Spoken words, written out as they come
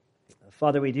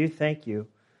Father, we do thank you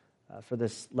for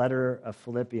this letter of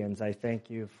Philippians. I thank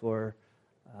you for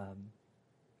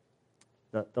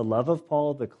the love of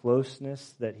Paul, the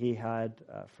closeness that he had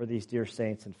for these dear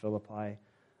saints in Philippi.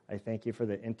 I thank you for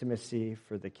the intimacy,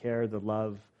 for the care, the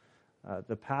love,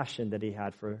 the passion that he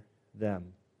had for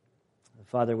them.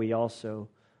 Father, we also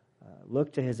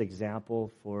look to his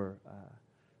example for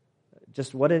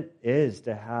just what it is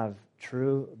to have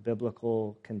true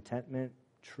biblical contentment,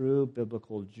 true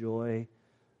biblical joy.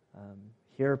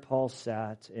 Here Paul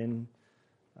sat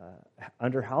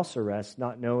under house arrest,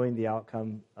 not knowing the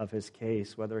outcome of his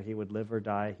case, whether he would live or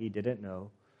die, he didn't know.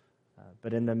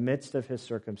 But in the midst of his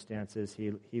circumstances,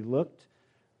 he looked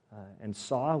and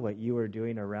saw what you were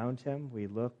doing around him.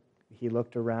 He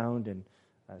looked around and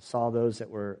saw those that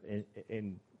were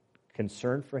in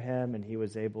concern for him, and he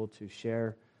was able to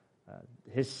share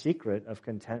his secret of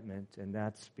contentment, and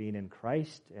that's being in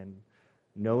Christ and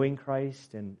knowing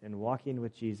Christ and walking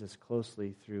with Jesus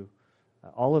closely through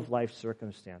all of life's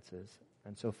circumstances.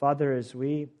 And so, Father, as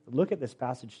we look at this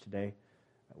passage today,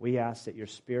 we ask that your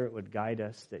Spirit would guide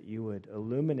us, that you would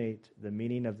illuminate the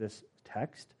meaning of this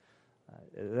text,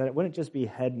 that it wouldn't just be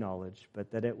head knowledge,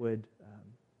 but that it would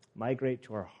migrate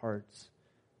to our hearts,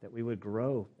 that we would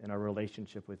grow in our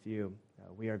relationship with you.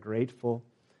 We are grateful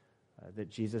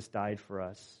that Jesus died for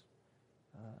us,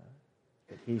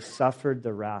 that he suffered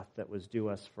the wrath that was due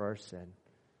us for our sin,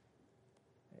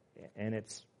 and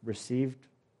it's received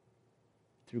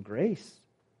through grace,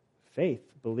 faith,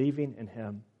 believing in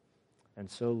him. And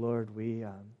so, Lord, we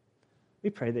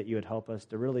pray that you would help us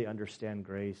to really understand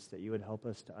grace, that you would help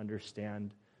us to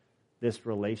understand this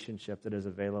relationship that is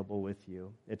available with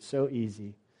you. It's so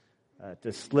easy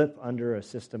to slip under a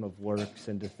system of works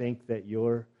and to think that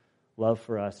your love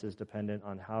for us is dependent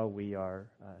on how we are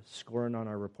scoring on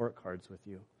our report cards with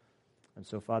you. And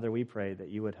so, Father, we pray that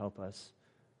you would help us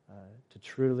to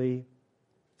truly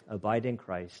abide in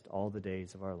Christ all the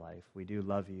days of our life. We do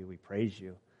love you, we praise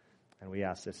you, and we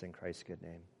ask this in Christ's good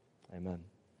name. Amen.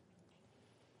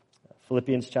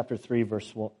 Philippians chapter 3,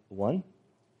 verse 1.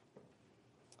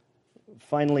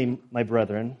 Finally, my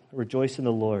brethren, rejoice in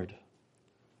the Lord.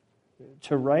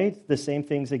 To write the same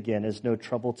things again is no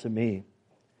trouble to me,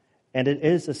 and it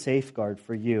is a safeguard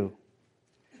for you.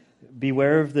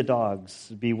 Beware of the dogs,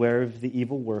 beware of the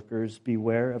evil workers,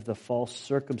 beware of the false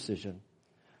circumcision.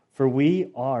 For we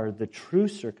are the true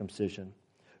circumcision,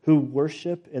 who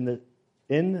worship in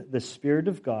the Spirit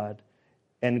of God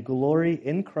and glory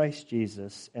in Christ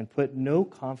Jesus, and put no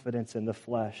confidence in the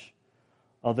flesh,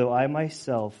 although I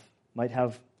myself might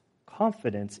have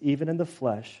confidence even in the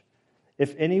flesh.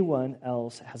 If anyone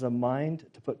else has a mind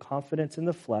to put confidence in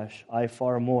the flesh, I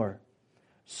far more.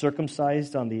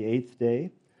 Circumcised on the 8th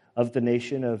day, of the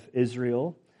nation of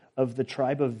Israel, of the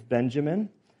tribe of Benjamin,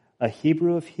 a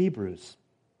Hebrew of Hebrews,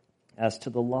 as to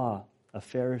the law, a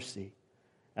Pharisee,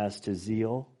 as to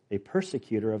zeal, a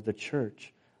persecutor of the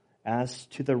church, as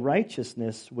to the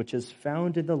righteousness which is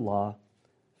found in the law,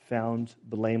 found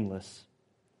blameless.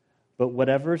 But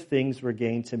whatever things were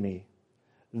gained to me,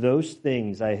 those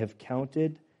things I have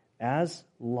counted as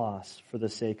loss for the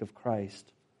sake of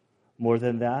Christ. More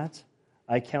than that,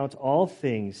 I count all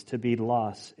things to be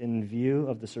loss in view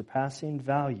of the surpassing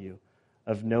value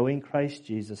of knowing Christ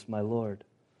Jesus my Lord,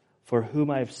 for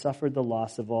whom I have suffered the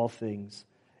loss of all things,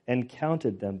 and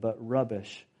counted them but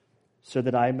rubbish, so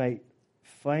that I might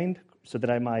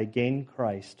gain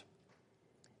Christ,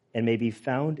 and may be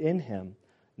found in him,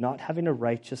 not having a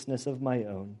righteousness of my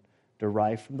own,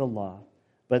 derived from the law,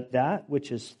 but that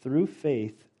which is through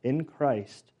faith in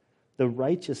Christ, the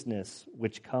righteousness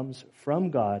which comes from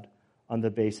God on the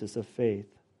basis of faith,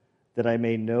 that I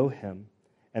may know him,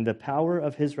 and the power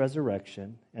of his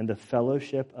resurrection, and the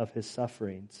fellowship of his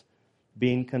sufferings,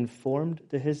 being conformed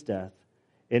to his death,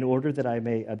 in order that I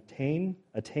may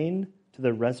attain to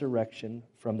the resurrection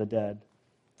from the dead.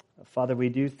 Father, we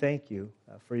do thank you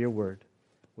for your word.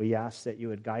 We ask that you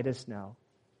would guide us now,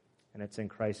 and it's in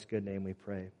Christ's good name we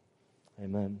pray.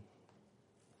 Amen.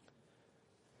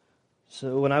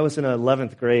 So when I was in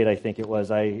 11th grade, I think it was,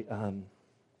 I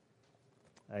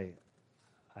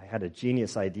had a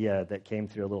genius idea that came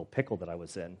through a little pickle that I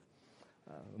was in.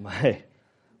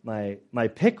 My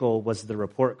pickle was the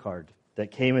report card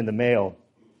that came in the mail.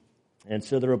 And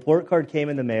so the report card came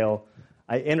in the mail.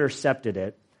 I intercepted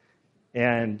it,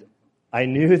 and I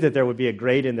knew that there would be a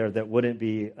grade in there that wouldn't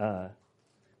be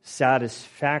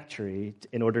satisfactory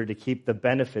in order to keep the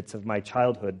benefits of my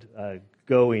childhood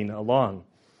going along.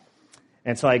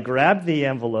 And so I grabbed the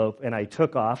envelope and I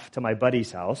took off to my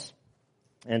buddy's house.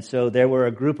 And so there were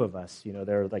a group of us,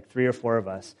 there were like 3 or 4 of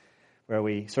us, where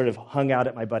we sort of hung out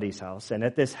at my buddy's house. And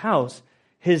at this house,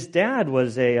 his dad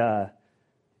was a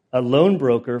loan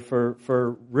broker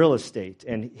for real estate,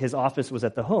 and his office was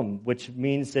at the home, which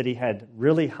means that he had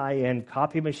really high-end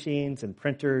copy machines and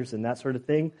printers and that sort of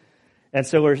thing. And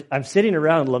so I'm sitting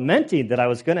around lamenting that I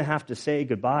was going to have to say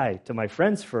goodbye to my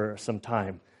friends for some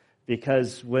time,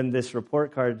 because when this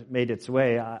report card made its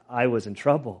way, I was in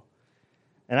trouble.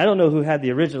 And I don't know who had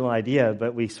the original idea,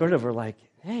 but we sort of were like,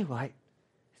 hey, well, I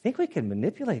think we can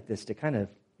manipulate this to kind of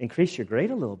increase your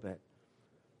grade a little bit.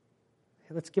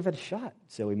 Hey, let's give it a shot.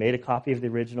 So we made a copy of the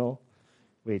original.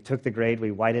 We took the grade,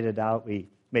 we whited it out. We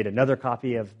made another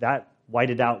copy of that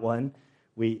whited out one.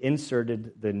 We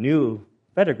inserted the new,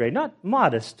 better grade, not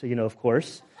modest, of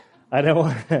course. I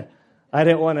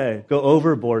didn't want to go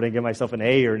overboard and give myself an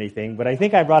A or anything, but I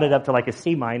think I brought it up to like a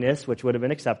C-, which would have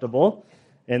been acceptable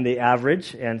in the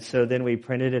average. And so then we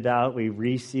printed it out, we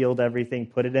resealed everything,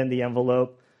 put it in the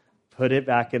envelope, put it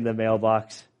back in the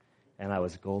mailbox, and I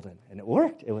was golden. And it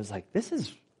worked. It was like, this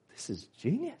is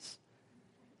genius.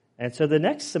 And so the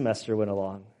next semester went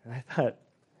along, and I thought,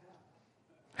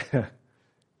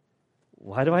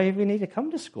 why do I even need to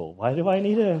come to school? Why do I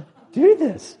need to do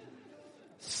this?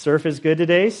 Surf is good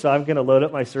today, so I'm going to load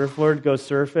up my surfboard, go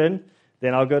surfing.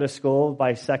 Then I'll go to school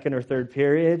by second or third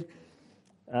period.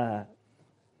 And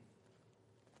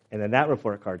then that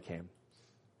report card came.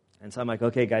 And so I'm like,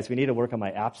 okay, guys, we need to work on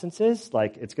my absences.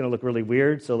 Like, it's going to look really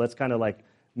weird, so let's kind of like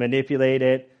manipulate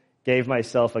it. Gave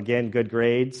myself, again, good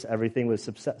grades. Everything was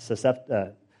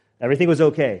everything was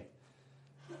okay.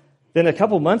 Then a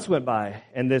couple months went by,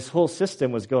 and this whole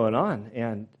system was going on.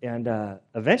 And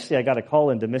eventually I got a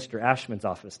call into Mr. Ashman's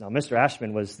office. Now, Mr.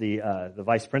 Ashman was the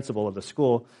vice principal of the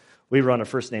school. We were on a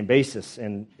first-name basis.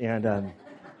 And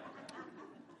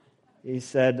he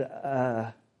said,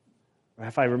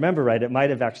 if I remember right, it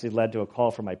might have actually led to a call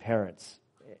from my parents,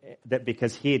 that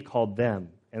because he had called them.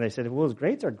 And they said, well, his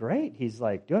grades are great. He's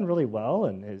like doing really well,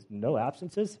 and there's no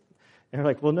absences. And they're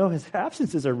like, well, no, his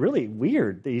absences are really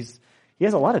weird. He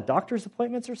has a lot of doctor's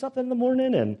appointments or something in the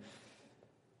morning.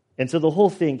 And so the whole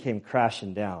thing came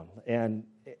crashing down. And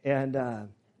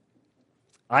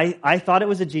I thought it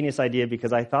was a genius idea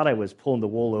because I thought I was pulling the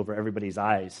wool over everybody's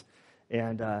eyes.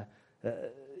 And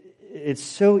it's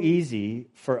so easy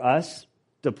for us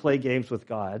to play games with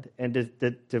God and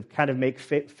to kind of make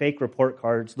fake report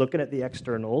cards, looking at the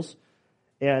externals.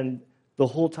 And the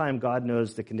whole time, God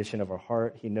knows the condition of our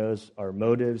heart. He knows our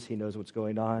motives. He knows what's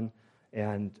going on.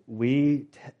 And we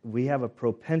have a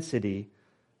propensity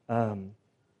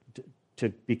to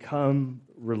become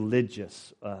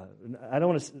religious. I don't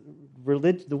want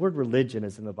to. The word religion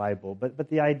is in the Bible, but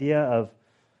the idea of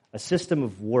a system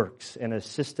of works and a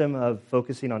system of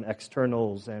focusing on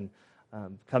externals and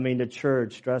coming to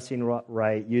church, dressing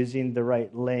right, using the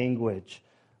right language.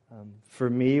 For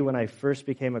me, when I first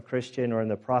became a Christian, or in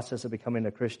the process of becoming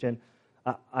a Christian,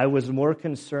 I was more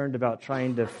concerned about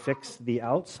trying to fix the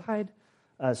outside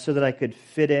so that I could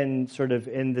fit in sort of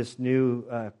in this new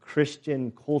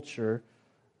Christian culture.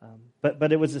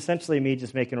 But it was essentially me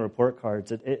just making report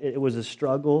cards. It was a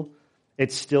struggle.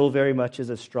 It still very much is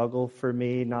a struggle for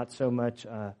me, not so much,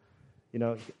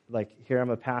 like here I'm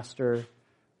a pastor.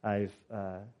 I've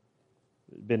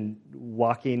been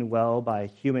walking well by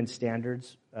human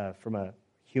standards, from a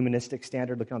humanistic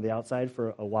standard, looking on the outside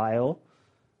for a while.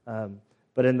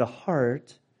 But in the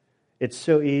heart, it's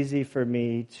so easy for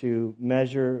me to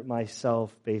measure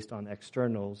myself based on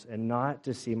externals and not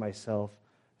to see myself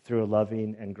through a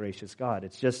loving and gracious God.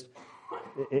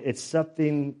 It's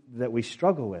something that we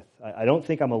struggle with. I don't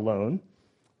think I'm alone.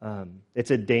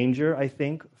 It's a danger, I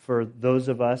think, for those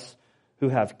of us who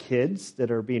have kids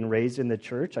that are being raised in the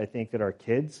church. I think that our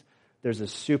kids, there's a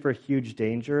super huge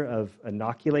danger of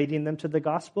inoculating them to the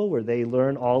gospel, where they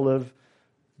learn all of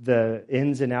the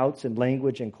ins and outs and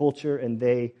language and culture, and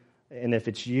if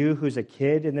it's you who's a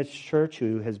kid in this church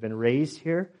who has been raised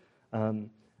here,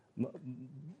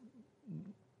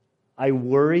 I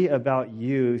worry about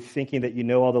you thinking that you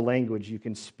know all the language, you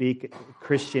can speak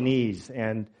Christianese,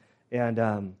 and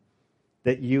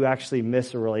that you actually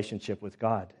miss a relationship with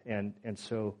God. And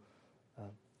so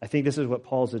I think this is what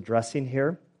Paul's addressing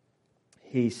here.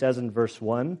 He says in verse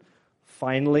 1,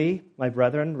 finally, my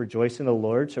brethren, rejoice in the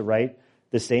Lord. To write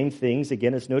the same things,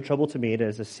 again, it's no trouble to me. It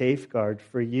is a safeguard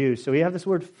for you. So we have this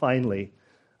word finally.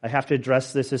 I have to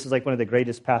address this. This is like one of the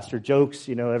greatest pastor jokes.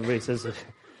 Everybody says,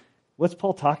 what's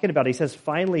Paul talking about? He says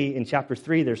finally in chapter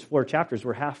 3, there's 4 chapters.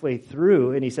 We're halfway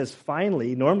through, and he says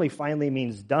finally. Normally finally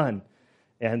means done.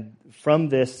 And from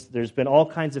this, there's been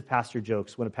all kinds of pastor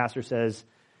jokes. When a pastor says,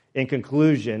 in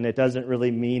conclusion, it doesn't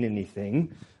really mean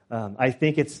anything. I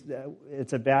think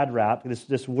it's a bad rap.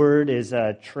 This word is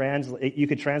you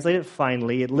could translate it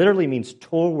finally. It literally means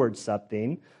toward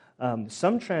something.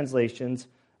 Some translations,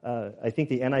 I think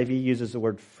the NIV uses the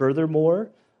word furthermore.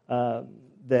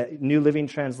 The New Living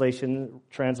Translation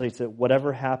translates it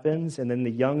whatever happens, and then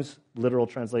the Young's literal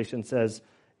translation says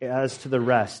as to the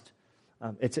rest.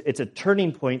 It's a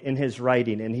turning point in his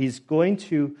writing, and he's going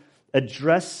to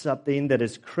address something that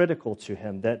is critical to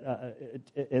him, that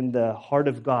in the heart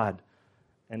of God.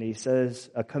 And he says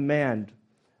a command,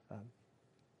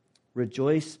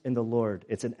 rejoice in the Lord.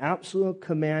 It's an absolute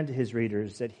command to his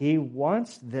readers that he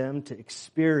wants them to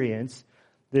experience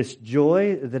this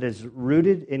joy that is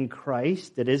rooted in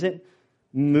Christ, that isn't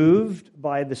moved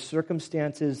by the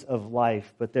circumstances of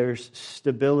life, but there's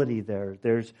stability there.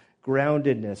 There's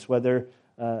groundedness, whether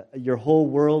your whole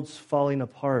world's falling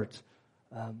apart,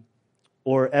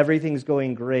 or everything's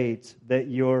going great, that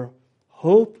your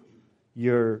hope,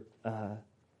 your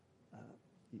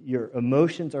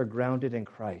emotions are grounded in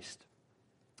Christ.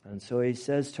 And so he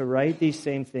says to write these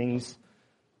same things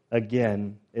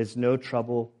again is no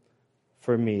trouble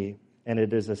for me, and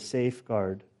it is a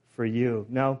safeguard for you.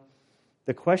 Now,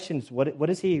 the question is,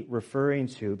 what is he referring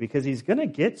to? Because he's going to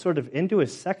get sort of into a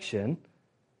section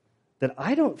that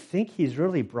I don't think he's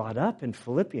really brought up in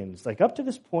Philippians. Like up to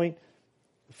this point,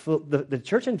 the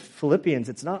church in Philippians,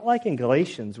 it's not like in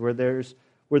Galatians where there's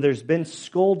been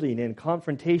scolding and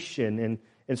confrontation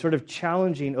and sort of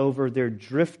challenging over their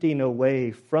drifting away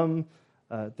from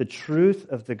the truth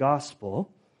of the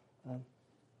gospel.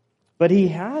 But he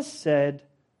has said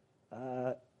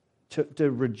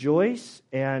to rejoice,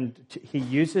 and he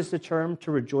uses the term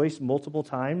to rejoice multiple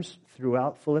times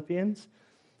throughout Philippians.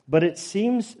 But it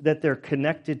seems that they're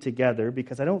connected together,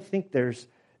 because I don't think there's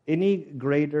any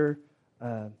greater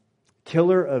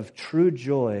killer of true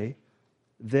joy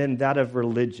than that of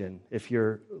religion. If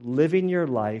you're living your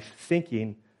life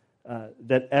thinking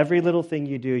that every little thing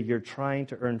you do, you're trying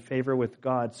to earn favor with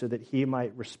God so that he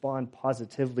might respond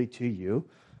positively to you,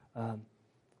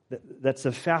 that's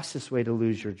the fastest way to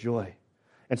lose your joy.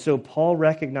 And so Paul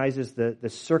recognizes the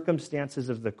circumstances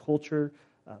of the culture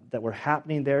that were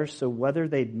happening there. So whether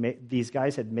these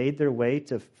guys had made their way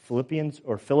to Philippians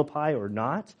or Philippi or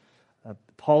not,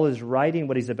 Paul is writing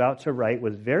what he's about to write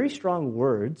with very strong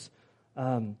words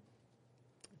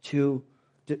to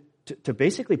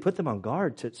basically put them on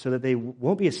guard, so that they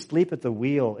won't be asleep at the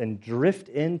wheel and drift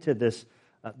into this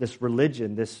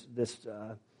religion. Let's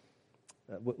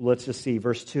just see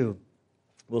verse 2.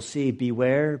 We'll see,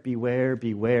 beware, beware,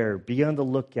 beware. Be on the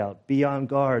lookout. Be on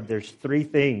guard. There's three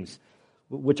things,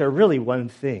 which are really one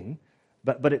thing,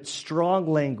 but it's strong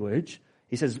language.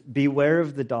 He says, beware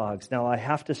of the dogs. Now, I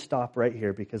have to stop right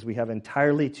here because we have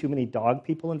entirely too many dog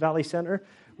people in Valley Center.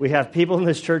 We have people in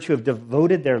this church who have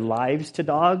devoted their lives to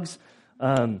dogs.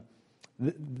 You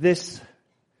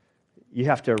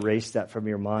have to erase that from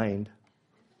your mind.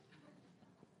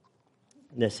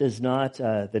 This is not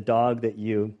the dog that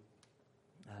you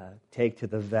take to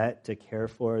the vet to care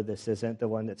for. This isn't the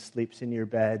one that sleeps in your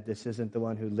bed. This isn't the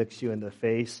one who licks you in the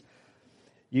face.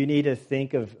 You need to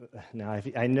think of, now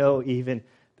I know even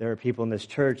there are people in this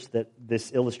church that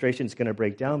this illustration is going to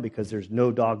break down because there's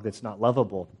no dog that's not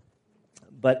lovable.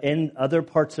 But in other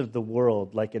parts of the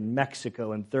world, like in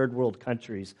Mexico and third world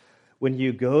countries, when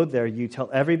you go there, you tell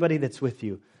everybody that's with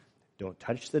you, don't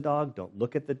touch the dog, don't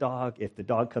look at the dog. If the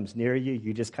dog comes near you,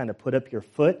 you just kind of put up your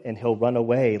foot and he'll run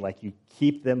away. Like you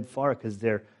keep them far because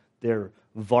they're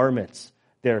varmints.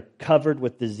 They're covered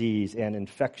with disease and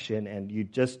infection, and you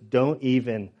just don't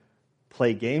even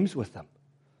play games with them.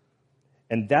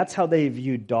 And that's how they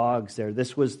viewed dogs there.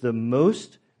 This was the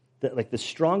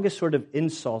strongest sort of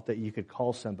insult that you could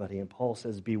call somebody. And Paul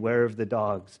says, beware of the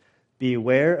dogs.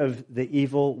 Beware of the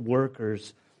evil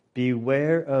workers.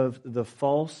 Beware of the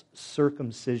false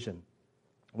circumcision,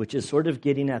 which is sort of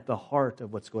getting at the heart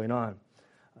of what's going on.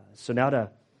 So now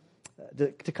to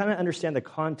kind of understand the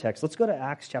context, let's go to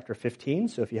Acts chapter 15.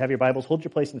 So if you have your Bibles, hold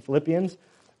your place in Philippians.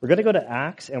 We're going to go to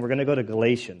Acts, and we're going to go to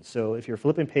Galatians. So if you're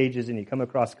flipping pages and you come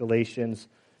across Galatians,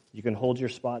 you can hold your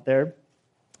spot there.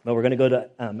 But we're going to go to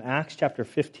Acts chapter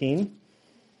 15.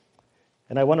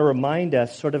 And I want to remind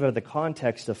us sort of the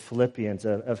context of Philippians,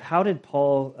 of how did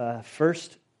Paul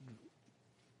first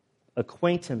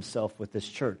acquaint himself with this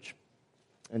church.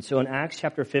 And so in Acts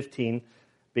chapter 15,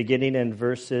 beginning in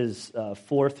verses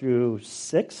 4 through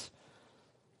 6,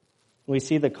 we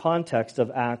see the context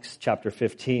of Acts chapter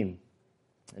 15.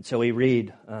 And so we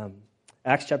read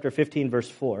Acts chapter 15, verse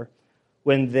 4.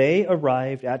 When they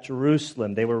arrived at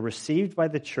Jerusalem, they were received by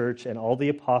the church and all the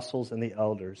apostles and the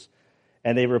elders,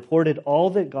 and they reported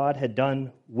all that God had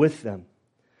done with them.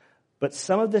 But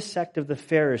some of the sect of the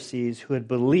Pharisees who had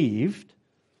believed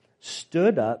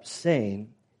stood up, saying,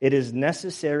 "It is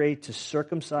necessary to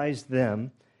circumcise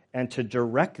them and to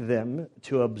direct them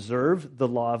to observe the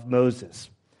law of Moses."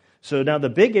 So now the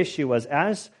big issue was,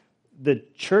 as the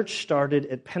church started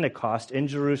at Pentecost in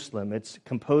Jerusalem, it's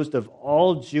composed of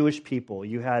all Jewish people.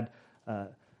 You had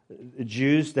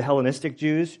Jews, the Hellenistic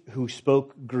Jews, who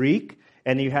spoke Greek,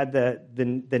 and you had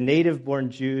the native-born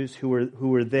Jews who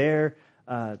were there.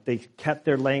 They kept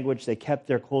their language, they kept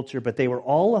their culture, but they were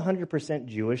all 100%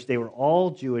 Jewish. They were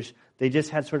all Jewish. They just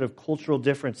had sort of cultural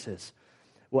differences.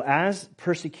 Well, as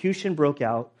persecution broke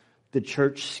out, the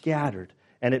church scattered,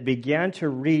 and it began to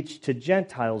reach to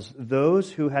Gentiles,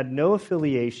 those who had no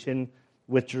affiliation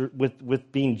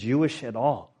with being Jewish at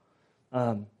all.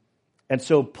 And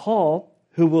so Paul,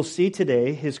 who we'll see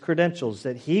today, his credentials,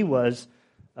 that he was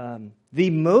the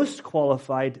most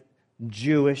qualified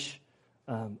Jewish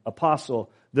apostle.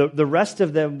 The rest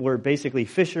of them were basically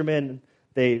fishermen.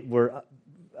 They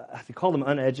call them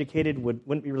uneducated,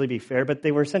 wouldn't really be fair, but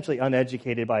they were essentially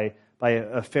uneducated by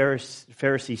a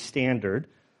Pharisee standard.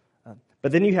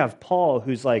 But then you have Paul,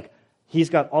 who's like, he's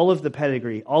got all of the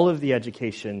pedigree, all of the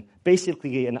education,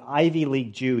 basically an Ivy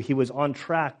League Jew. He was on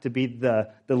track to be the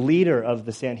leader of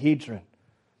the Sanhedrin.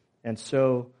 And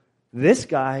so this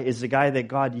guy is the guy that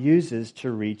God uses to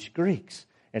reach Greeks.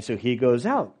 And so he goes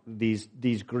out.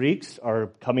 These Greeks are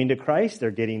coming to Christ.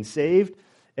 They're getting saved.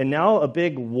 And now a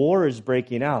big war is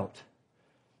breaking out.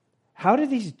 How do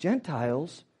these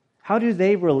Gentiles, how do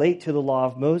they relate to the law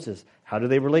of Moses? How do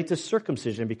they relate to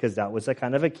circumcision? Because that was a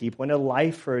kind of a key point of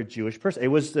life for a Jewish person. It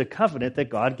was the covenant that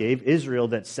God gave Israel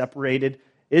that separated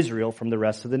Israel from the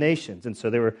rest of the nations. And so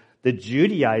there were the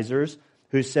Judaizers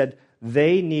who said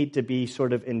they need to be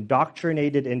sort of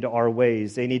indoctrinated into our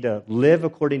ways. They need to live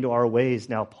according to our ways.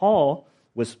 Now, Paul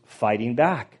was fighting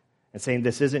back and saying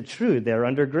this isn't true. They're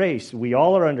under grace. We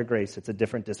all are under grace. It's a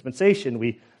different dispensation.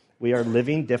 We are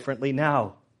living differently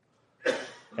now.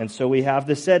 And so we have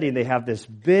the setting. They have this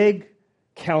big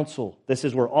council. This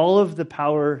is where all of the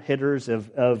power hitters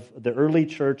of the early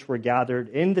church were gathered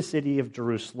in the city of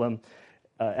Jerusalem.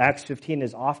 Acts 15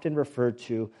 is often referred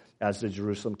to as the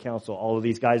Jerusalem Council. All of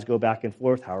these guys go back and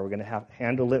forth. How are we going to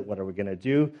handle it? What are we going to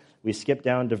do? We skip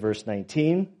down to verse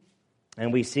 19,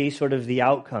 and we see sort of the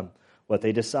outcome, what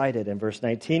they decided. In verse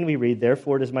 19, we read,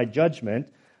 "Therefore it is my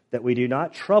judgment that we do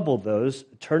not trouble those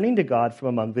turning to God from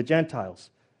among the Gentiles,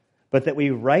 but that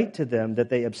we write to them that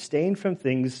they abstain from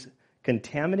things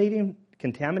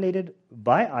contaminated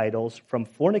by idols, from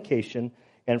fornication,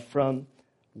 and from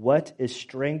what is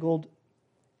strangled,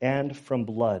 and from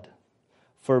blood.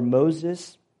 For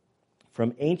Moses,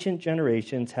 from ancient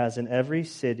generations, has in every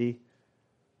city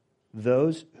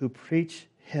those who preach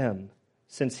him,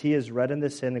 since he is read in the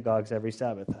synagogues every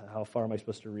Sabbath." How far am I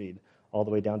supposed to read? All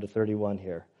the way down to 31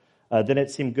 here. "Then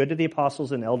it seemed good to the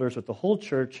apostles and elders with the whole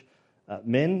church,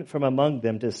 men from among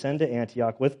them, to send to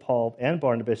Antioch with Paul and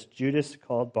Barnabas, Judas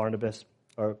called Barsabas,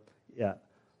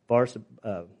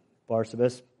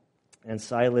 and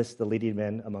Silas, the leading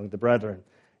men among the brethren.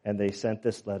 And they sent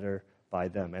this letter by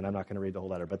them." And I'm not going to read the whole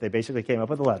letter, but they basically came up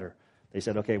with a letter. They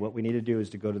said, okay, what we need to do is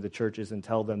to go to the churches and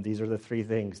tell them these are the three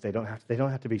things. They don't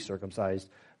have to be circumcised.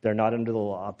 They're not under the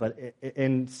law. But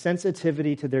in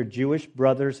sensitivity to their Jewish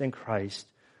brothers in Christ,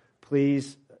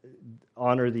 please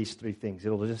honor these three things.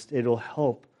 It'll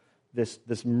help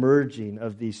this merging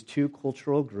of these two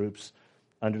cultural groups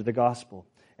under the gospel.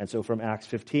 And so from Acts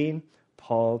 15,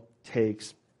 Paul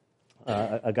takes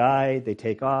a guy, they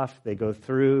take off, they go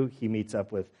through, he meets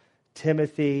up with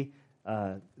Timothy,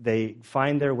 they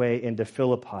find their way into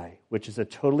Philippi, which is a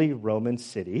totally Roman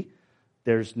city.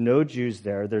 There's no Jews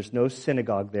there, there's no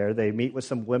synagogue there. They meet with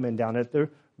some women down at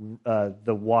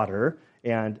the water,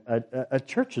 and a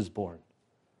church is born.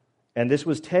 And this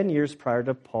was 10 years prior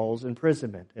to Paul's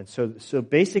imprisonment. And so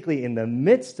basically in the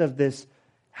midst of this,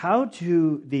 how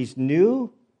do these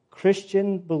new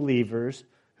Christian believers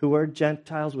who are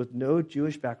Gentiles with no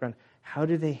Jewish background, how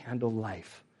do they handle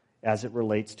life as it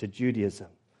relates to Judaism?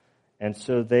 And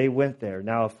so they went there.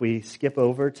 Now, if we skip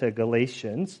over to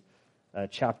Galatians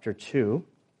chapter 2,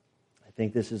 I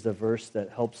think this is the verse that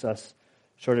helps us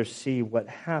sort of see what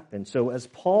happened. So as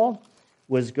Paul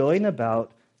was going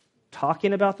about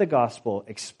talking about the gospel,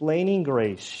 explaining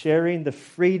grace, sharing the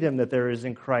freedom that there is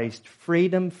in Christ,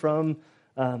 freedom from,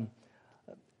 I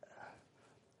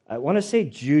want to say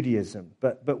Judaism,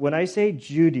 but when I say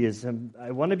Judaism,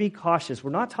 I want to be cautious.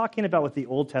 We're not talking about what the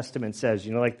Old Testament says,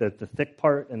 like the thick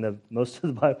part and the most of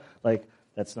the Bible, like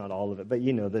that's not all of it, but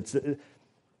that's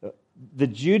the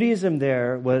Judaism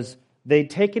there was they'd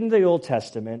taken the Old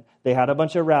Testament, they had a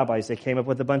bunch of rabbis, they came up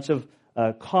with a bunch of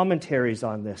commentaries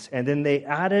on this. And then they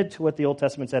added to what the Old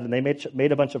Testament said, and they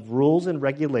made a bunch of rules and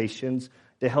regulations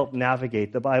to help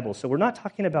navigate the Bible. So we're not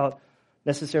talking about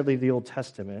necessarily the Old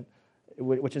Testament,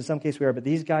 which in some cases we are, but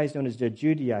these guys known as the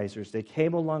Judaizers, they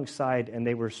came alongside and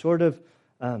they were sort of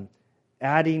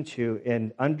adding to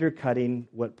and undercutting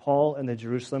what Paul and the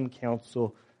Jerusalem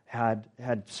Council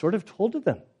had sort of told to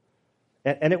them.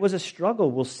 And it was a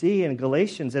struggle. We'll see in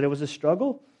Galatians that it was a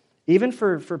struggle even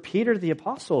for Peter the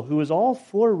apostle, who was all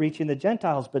for reaching the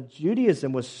Gentiles, but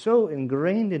Judaism was so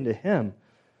ingrained into him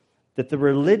that the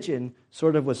religion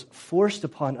sort of was forced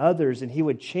upon others, and he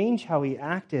would change how he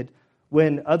acted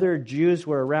when other Jews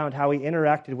were around, how he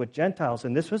interacted with Gentiles.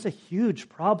 And this was a huge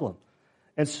problem.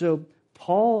 And so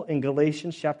Paul in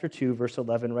Galatians chapter 2, verse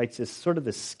 11, writes this sort of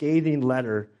the scathing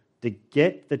letter to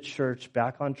get the church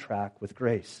back on track with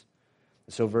grace.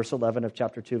 So verse 11 of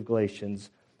chapter 2 of Galatians,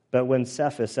 but when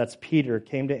Cephas, that's Peter,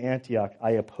 came to Antioch,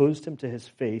 I opposed him to his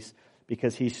face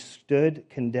because he stood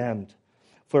condemned.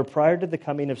 For prior to the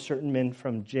coming of certain men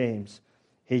from James,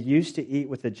 he used to eat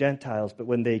with the Gentiles, but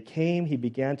when they came, he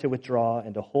began to withdraw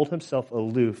and to hold himself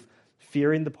aloof,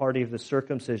 fearing the party of the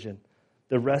circumcision.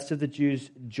 The rest of the Jews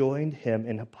joined him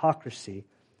in hypocrisy,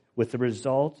 with the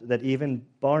result that even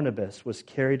Barnabas was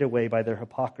carried away by their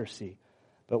hypocrisy.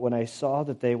 But when I saw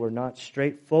that they were not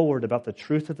straightforward about the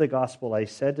truth of the gospel, I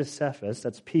said to Cephas,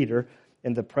 that's Peter,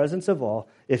 in the presence of all,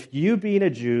 if you being a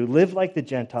Jew live like the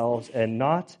Gentiles and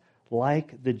not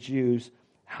like the Jews,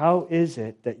 how is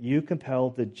it that you compel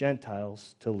the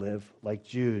Gentiles to live like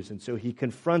Jews? And so he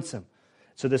confronts him.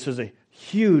 So this was a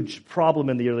huge problem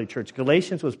in the early church.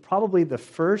 Galatians was probably the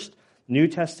first New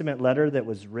Testament letter that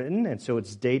was written, and so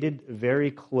it's dated very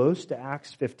close to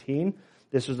Acts 15.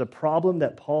 This was a problem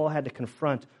that Paul had to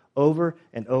confront over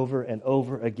and over and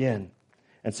over again.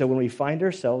 And so when we find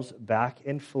ourselves back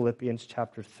in Philippians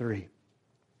chapter 3,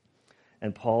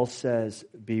 and Paul says,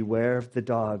 beware of the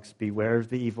dogs, beware of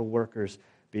the evil workers,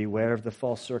 beware of the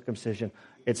false circumcision.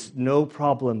 It's no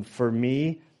problem for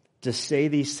me to say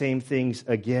these same things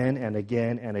again and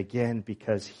again and again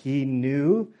because he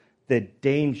knew the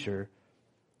danger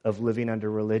of living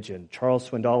under religion. Charles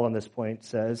Swindoll on this point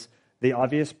says, the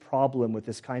obvious problem with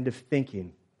this kind of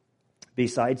thinking,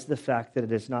 besides the fact that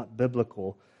it is not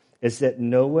biblical, is that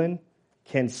no one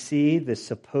can see the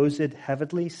supposed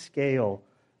heavenly scale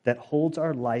that holds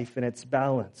our life in its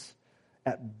balance.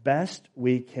 At best,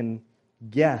 we can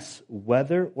guess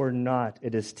whether or not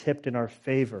it is tipped in our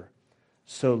favor.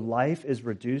 So life is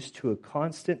reduced to a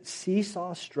constant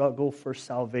seesaw struggle for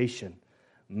salvation,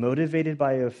 motivated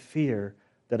by a fear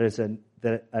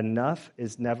that enough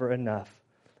is never enough.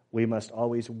 We must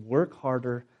always work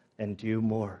harder and do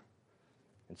more.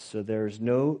 And so there is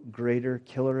no greater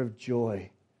killer of joy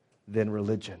than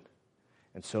religion.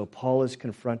 And so Paul is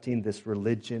confronting this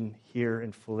religion here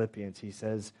in Philippians. He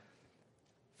says,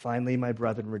 finally, my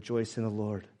brethren, rejoice in the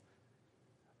Lord.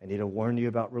 I need to warn you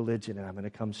about religion, and I'm going to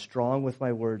come strong with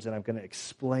my words, and I'm going to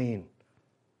explain.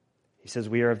 He says,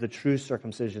 we are of the true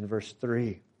circumcision, verse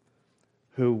 3,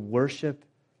 who worship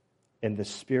in the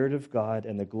Spirit of God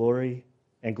and glory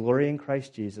in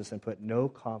Christ Jesus and put no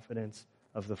confidence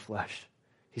of the flesh.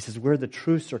 He says, we're the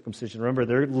true circumcision. Remember,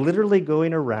 they're literally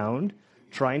going around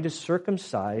trying to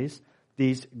circumcise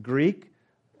these Greek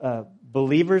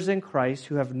believers in Christ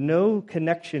who have no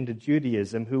connection to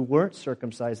Judaism, who weren't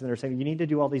circumcised, and they're saying, you need to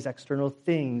do all these external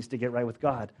things to get right with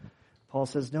God. Paul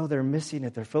says, no, they're missing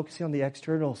it. They're focusing on the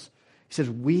externals. He says,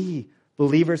 we,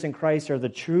 believers in Christ, are the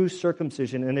true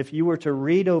circumcision. And if you were to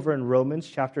read over in Romans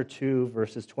chapter 2,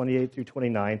 verses 28 through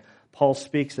 29, Paul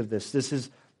speaks of this. This is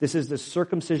the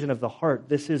circumcision of the heart.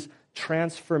 This is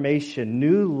transformation,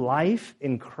 new life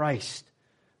in Christ.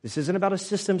 This isn't about a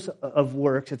system of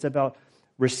works. It's about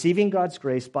receiving God's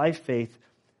grace by faith.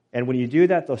 And when you do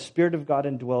that, the Spirit of God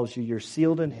indwells you. You're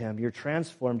sealed in Him. You're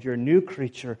transformed. You're a new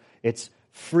creature. It's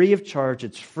free of charge.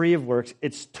 It's free of works.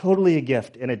 It's totally a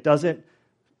gift. And it doesn't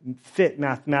fit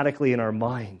mathematically in our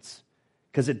minds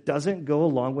because it doesn't go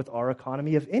along with our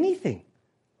economy of anything.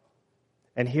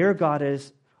 And here God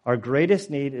is. Our greatest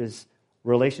need is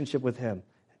relationship with Him,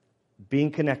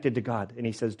 being connected to God. And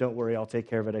He says, don't worry, I'll take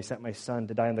care of it. I sent my Son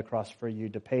to die on the cross for you,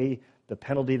 to pay the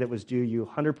penalty that was due you,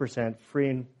 100% free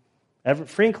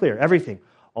and clear, everything.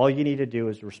 All you need to do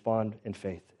is respond in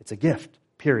faith. It's a gift,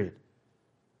 period.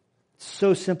 It's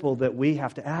so simple that we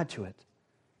have to add to it.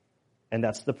 And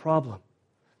that's the problem.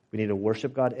 We need to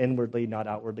worship God inwardly, not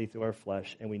outwardly through our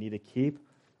flesh, and we need to keep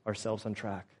ourselves on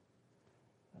track.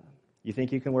 You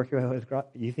think you can work your way with God?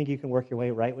 You think you can work your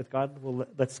way right with God? Well,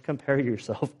 let's compare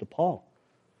yourself to Paul.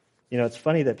 You know, it's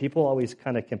funny that people always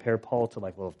kind of compare Paul to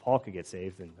like, well, if Paul could get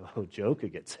saved, then Joe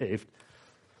could get saved.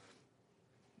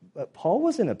 But Paul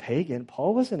wasn't a pagan.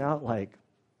 Paul wasn't out like,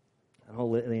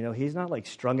 he's not like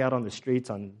strung out on the streets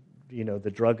on,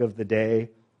 the drug of the day.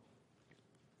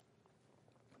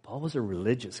 Paul was a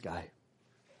religious guy.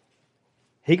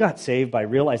 He got saved by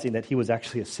realizing that he was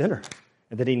actually a sinner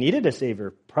and that he needed a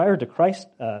Savior. Prior to Christ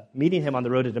meeting him on the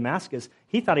road to Damascus,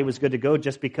 he thought he was good to go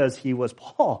just because he was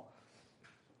Paul.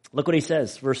 Look what he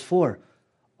says, verse 4.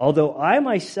 Although I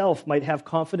myself might have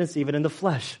confidence even in the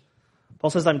flesh. Paul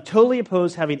says, I'm totally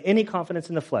opposed having any confidence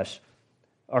in the flesh.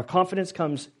 Our confidence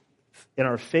comes in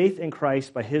our faith in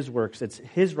Christ by his works. It's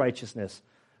his righteousness.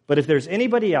 But if there's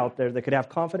anybody out there that could have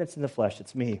confidence in the flesh,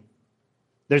 it's me.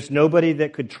 There's nobody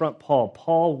that could trump Paul.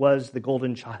 Paul was the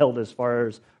golden child as far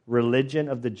as religion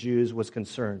of the Jews was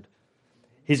concerned.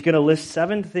 He's going to list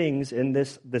 7 things in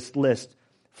this list.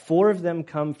 4 of them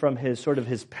come from his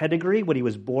pedigree, what he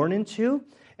was born into,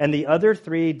 and the other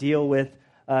 3 deal with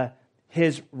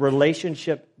his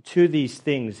relationship to these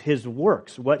things, his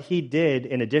works, what he did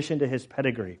in addition to his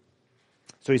pedigree.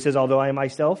 So he says, although I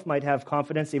myself might have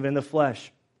confidence even in the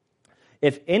flesh,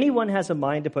 if anyone has a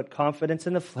mind to put confidence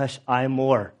in the flesh, I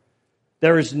more.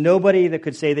 There is nobody that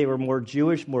could say they were more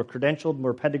Jewish, more credentialed,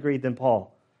 more pedigreed than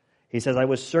Paul. He says, I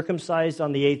was circumcised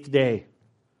on the 8th day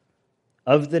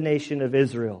of the nation of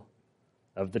Israel,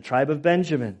 of the tribe of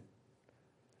Benjamin,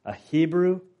 a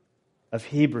Hebrew of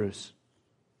Hebrews.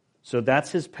 So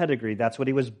that's his pedigree. That's what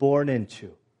he was born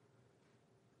into.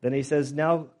 Then he says,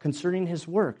 now concerning his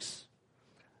works,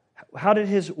 how did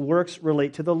his works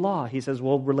relate to the law? He says,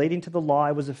 well, relating to the law,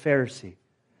 I was a Pharisee.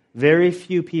 Very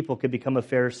few people could become a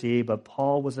Pharisee, but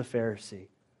Paul was a Pharisee.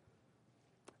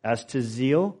 As to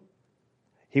zeal,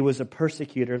 he was a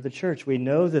persecutor of the church. We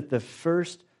know that the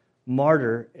first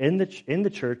martyr in the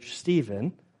church,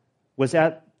 Stephen, was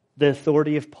at the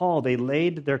authority of Paul. They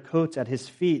laid their coats at his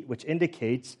feet, which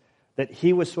indicates that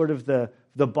he was sort of the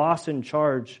boss in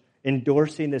charge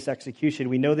endorsing this execution.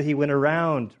 We know that he went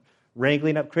around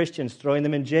wrangling up Christians, throwing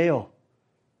them in jail.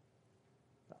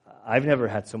 I've never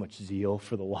had so much zeal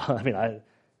for the law.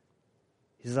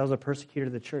 He says, I was a persecutor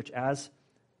of the church. As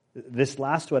this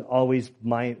last one always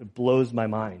blows my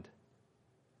mind.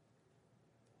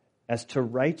 As to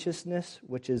righteousness,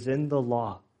 which is in the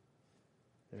law.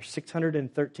 There's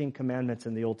 613 commandments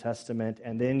in the Old Testament,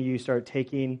 and then you start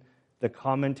taking the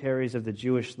commentaries of the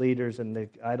Jewish leaders, and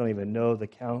I don't even know the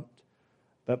count.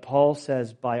 But Paul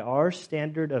says, by our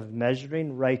standard of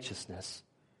measuring righteousness,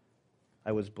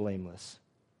 I was blameless.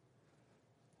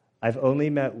 I've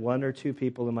only met 1 or 2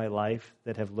 people in my life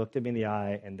that have looked at me in the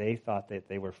eye and they thought that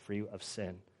they were free of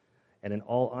sin. And in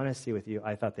all honesty with you,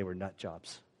 I thought they were nut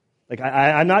jobs.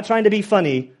 I'm not trying to be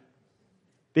funny,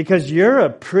 because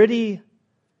your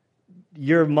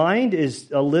mind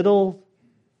is a little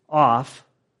off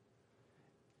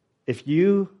if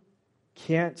you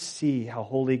can't see how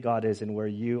holy God is and where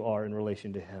you are in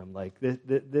relation to him.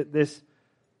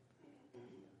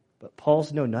 But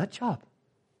Paul's no nut job.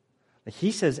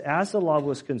 He says, as the law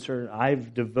was concerned,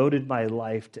 I've devoted my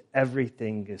life to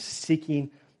everything seeking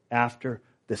after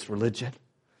this religion.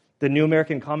 The New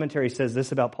American Commentary says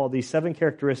this about Paul: these 7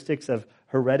 characteristics of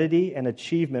heredity and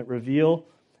achievement reveal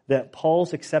that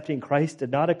Paul's accepting Christ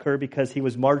did not occur because he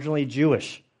was marginally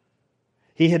Jewish.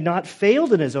 He had not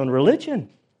failed in his own religion.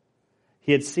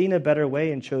 He had seen a better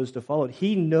way and chose to follow it.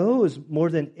 He knows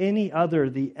more than any other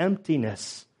the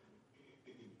emptiness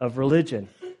of religion.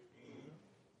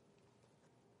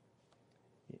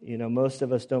 Most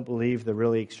of us don't believe the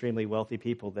really extremely wealthy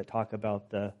people that talk about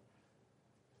the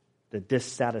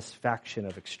dissatisfaction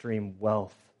of extreme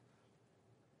wealth.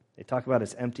 They talk about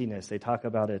its emptiness. They talk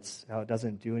about how it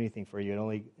doesn't do anything for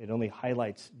you. It only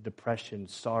highlights depression,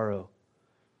 sorrow.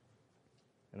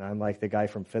 And I'm like the guy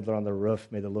from Fiddler on the Roof.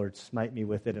 May the Lord smite me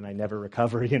with it and I never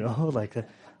recover,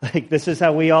 Like this is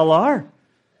how we all are.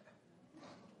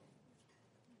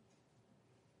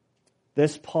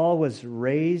 This Paul was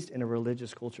raised in a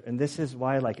religious culture. And this is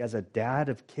why, as a dad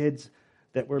of kids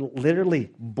that were literally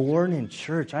born in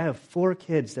church. I have 4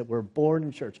 kids that were born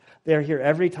in church. They're here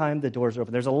every time the doors are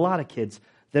open. There's a lot of kids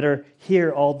that are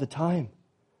here all the time.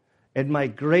 And my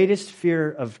greatest fear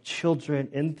of children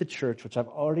in the church, which I've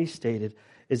already stated,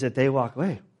 is that they walk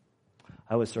away.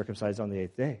 I was circumcised on the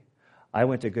 8th day. I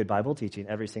went to good Bible teaching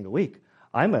every single week.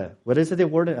 What is it, the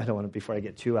award? I don't want to, before I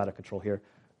get too out of control here.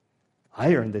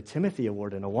 I earned the Timothy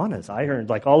Award in Awanas. I earned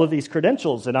all of these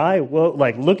credentials, and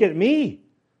look at me.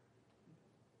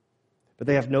 But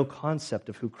they have no concept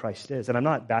of who Christ is. And I'm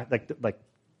not back,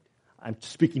 I'm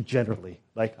speaking generally.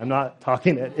 I'm not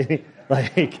talking at any,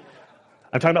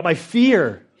 I'm talking about my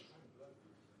fear.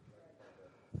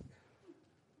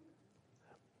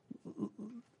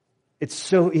 It's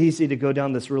so easy to go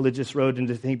down this religious road and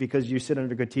to think because you sit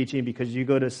under good teaching, because you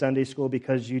go to Sunday school,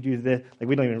 because you do this. Like,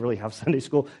 we don't even really have Sunday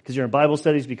school, because you're in Bible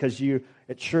studies, because you're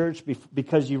at church,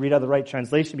 because you read out the right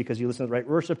translation, because you listen to the right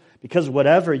worship, because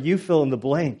whatever, you fill in the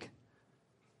blank.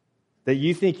 That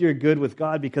you think you're good with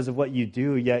God because of what you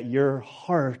do, yet your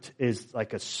heart is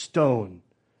like a stone.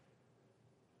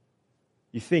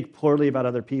 You think poorly about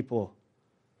other people.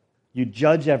 You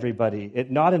judge everybody,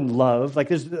 not in love. I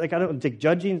don't think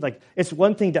judging, it's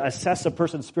one thing to assess a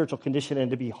person's spiritual condition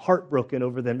and to be heartbroken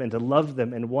over them and to love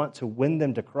them and want to win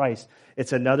them to Christ.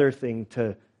 It's another thing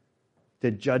to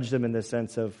judge them in the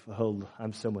sense of, oh,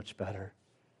 I'm so much better.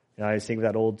 I think of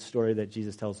that old story that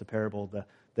Jesus tells, the parable,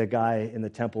 the guy in the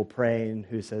temple praying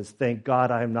who says, thank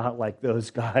God I'm not like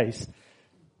those guys.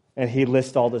 And he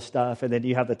lists all the stuff, and then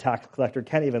you have the tax collector,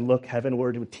 can't even look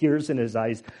heavenward with tears in his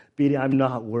eyes, beating, I'm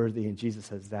not worthy. And Jesus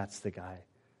says, that's the guy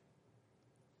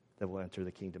that will enter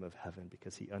the kingdom of heaven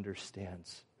because he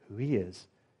understands who he is.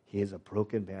 He is a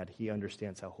broken man. He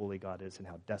understands how holy God is and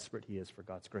how desperate he is for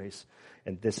God's grace.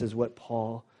 And this is what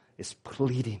Paul is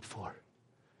pleading for.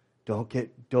 Don't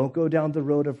go down the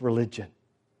road of religion.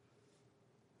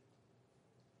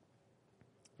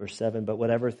 Verse 7, but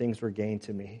whatever things were gained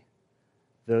to me,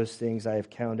 those things I have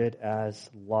counted as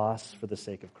loss for the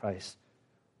sake of Christ.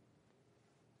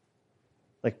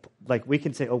 Like we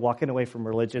can say, oh, walking away from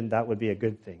religion, that would be a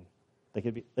good thing.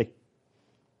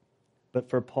 But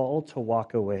for Paul to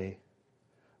walk away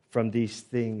from these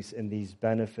things and these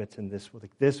benefits and this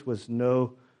was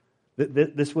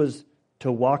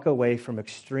to walk away from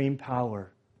extreme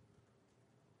power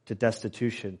to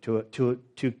destitution, to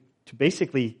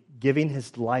basically giving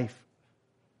his life,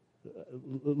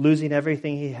 losing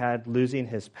everything he had, losing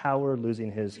his power,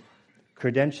 losing his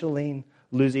credentialing,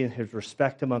 losing his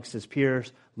respect amongst his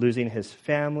peers, losing his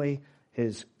family,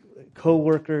 his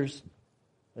co-workers.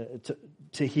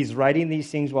 He's writing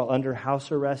these things while under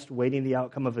house arrest, waiting the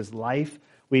outcome of his life.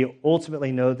 We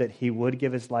ultimately know that he would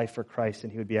give his life for Christ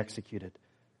and he would be executed.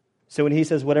 So when he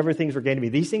says, whatever things were gained to me,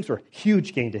 these things were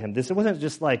huge gain to him. It wasn't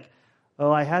just like,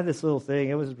 oh, I had this little thing.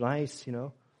 It was nice,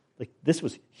 This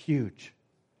was huge.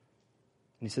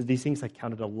 And he says, these things I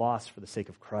counted a loss for the sake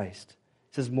of Christ.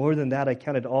 He says, more than that, I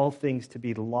counted all things to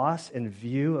be loss in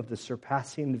view of the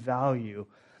surpassing value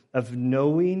of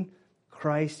knowing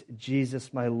Christ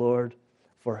Jesus my Lord,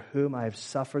 for whom I have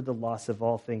suffered the loss of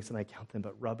all things, and I count them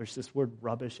but rubbish. This word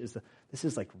rubbish this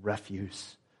is like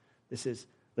refuse. This is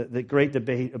the great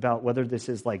debate about whether this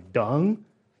is like dung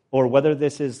or whether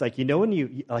this is when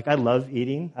I love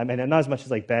eating. I mean, not as much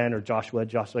as Ben or Joshua,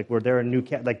 where there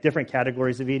are different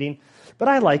categories of eating. But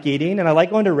I like eating and I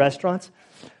like going to restaurants.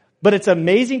 But it's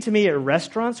amazing to me at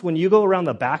restaurants, when you go around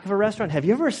the back of a restaurant, have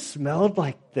you ever smelled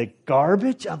like the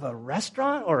garbage of a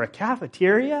restaurant or a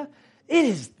cafeteria? It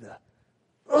is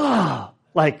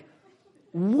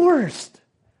worst.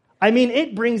 I mean,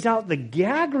 it brings out the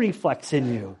gag reflex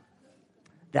in you.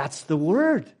 That's the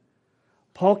word.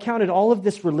 Paul counted all of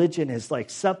this religion as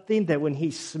something that when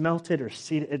he smelt it or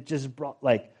seen it, it just brought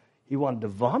he wanted to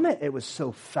vomit. It was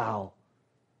so foul.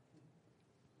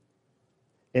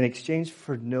 In exchange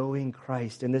for knowing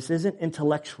Christ, and this isn't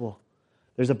intellectual.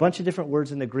 There's a bunch of different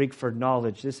words in the Greek for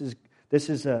knowledge. This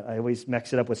is I always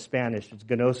mix it up with Spanish. It's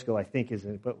gnosko, I think, isn't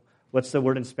it? But what's the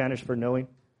word in Spanish for knowing?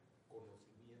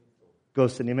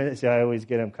 Conocimiento. See, I always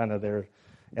get them kind of there.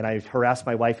 And I've harassed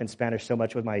my wife in Spanish so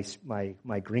much with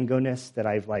my gringo-ness that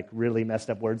I've really messed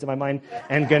up words in my mind.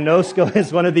 And gnosko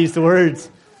is one of these words.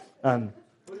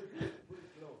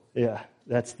 Yeah,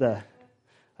 that's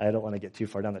I don't want to get too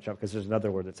far down that track because there's another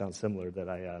word that sounds similar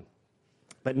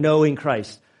but knowing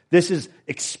Christ. This is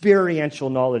experiential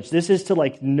knowledge. This is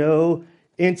to know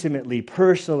intimately,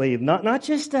 personally, not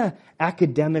just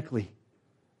academically.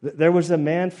 There was a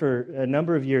man for a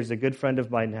number of years, a good friend of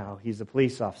mine now. He's a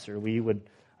police officer.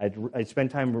 I'd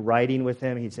spend time writing with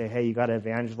him. He'd say, hey, you got to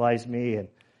evangelize me. And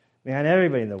man,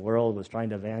 everybody in the world was trying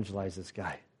to evangelize this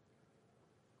guy.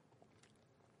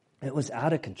 It was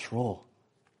out of control.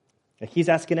 He's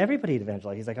asking everybody to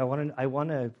evangelize. He's like, I want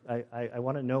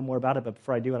to know more about it, but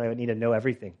before I do it, I need to know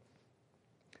everything.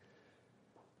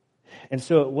 And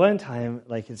so at one time,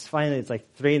 it's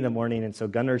 3 a.m, and so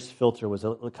Gunner's filter was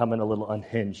coming a little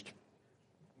unhinged.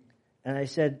 And I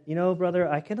said, brother,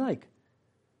 I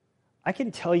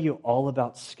can tell you all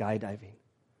about skydiving.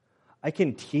 I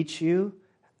can teach you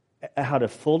how to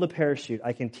fold a parachute.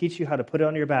 I can teach you how to put it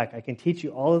on your back. I can teach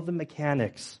you all of the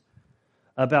mechanics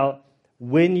about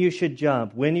when you should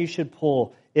jump, when you should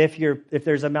pull, if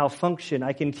there's a malfunction.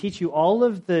 I can teach you all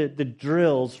of the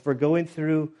drills for going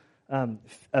through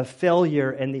a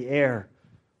failure in the air.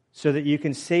 so that you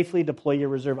can safely deploy your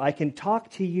reserve. I can talk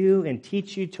to you and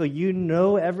teach you till you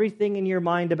know everything in your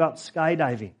mind about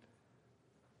skydiving.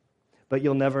 But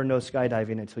you'll never know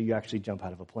skydiving until you actually jump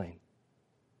out of a plane.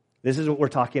 This is what we're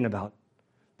talking about.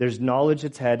 There's knowledge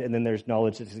that's head, and then there's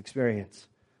knowledge that's experience.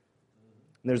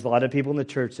 And there's a lot of people in the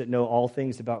church that know all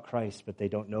things about Christ, but they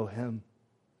don't know him.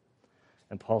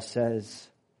 And Paul says,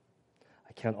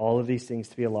 I count all of these things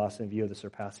to be a loss in view of the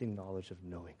surpassing knowledge of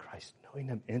knowing Christ, knowing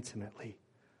him intimately,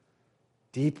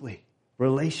 deeply,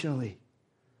 relationally.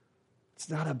 It's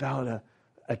not about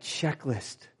a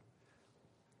checklist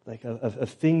like of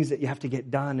things that you have to get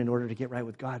done in order to get right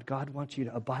with God. God wants you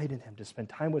to abide in him, to spend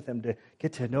time with him, to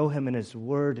get to know him in his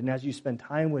word. And as you spend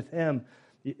time with him,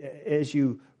 as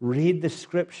you read the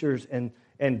scriptures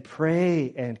and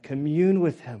pray and commune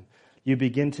with him, you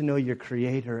begin to know your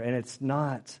Creator. And it's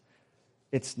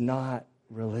not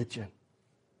religion.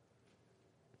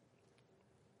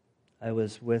 I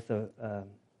was with a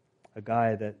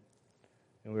guy that,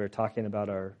 and we were talking about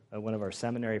one of our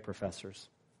seminary professors.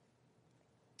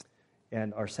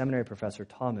 And our seminary professor,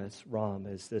 Thomas Rahm,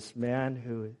 is this man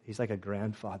who, he's like a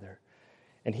grandfather.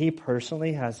 And he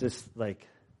personally has this like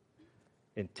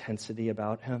intensity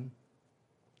about him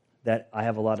that I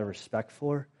have a lot of respect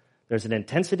for. There's an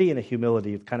intensity and a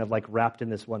humility kind of like wrapped in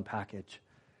this one package.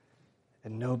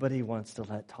 And nobody wants to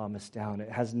let Thomas down.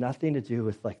 It has nothing to do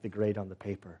with like the grade on the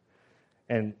paper.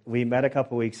 And we met a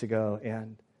couple weeks ago,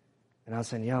 and I was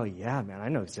saying, yeah, man, I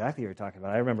know exactly what you're talking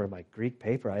about. I remember my Greek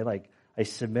paper. I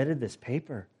submitted this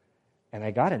paper, and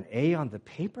I got an A on the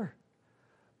paper.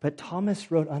 But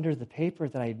Thomas wrote under the paper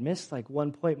that I had missed like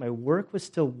one point. My work was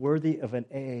still worthy of an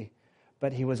A,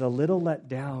 but he was a little let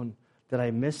down that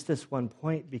I missed this one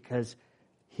point because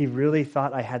he really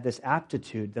thought I had this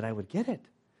aptitude that I would get it.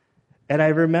 And I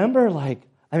remember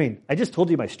I just told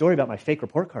you my story about my fake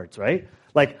report cards, right?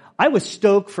 Like, I was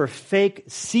stoked for fake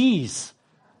C's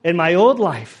in my old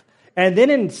life. And then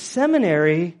in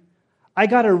seminary, I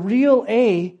got a real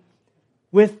A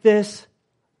with this.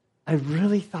 I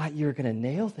really thought you were going to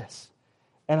nail this.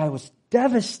 And I was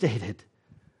devastated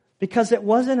because it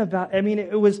wasn't about,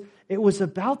 it was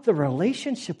about the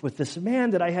relationship with this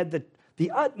man that I had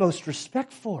the utmost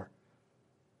respect for.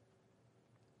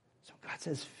 So God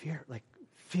says,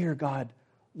 fear God,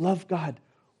 love God,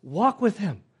 walk with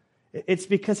him. It's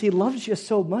because he loves you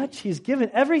so much. He's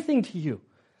given everything to you.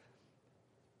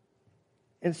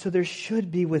 And so there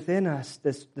should be within us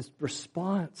this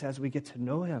response as we get to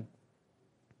know him.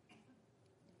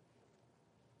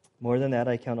 More than that,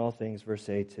 I count all things, verse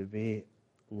 8, to be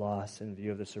lost in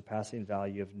view of the surpassing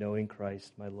value of knowing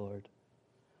Christ, my Lord,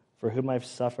 for whom I've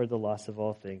suffered the loss of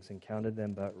all things and counted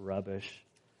them but rubbish,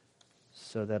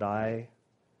 so that I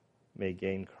may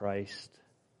gain Christ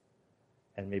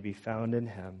and may be found in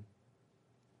him,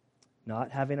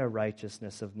 not having a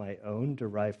righteousness of my own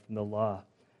derived from the law.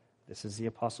 This is the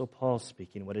Apostle Paul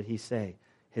speaking. What did he say?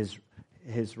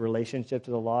 His relationship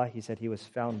to the law, he said he was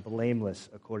found blameless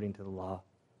according to the law.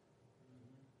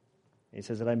 He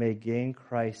says that I may gain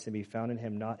Christ and be found in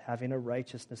him, not having a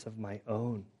righteousness of my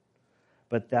own,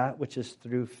 but that which is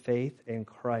through faith in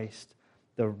Christ,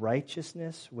 the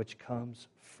righteousness which comes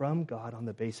from God on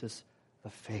the basis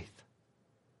of faith.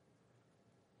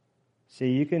 See,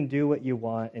 you can do what you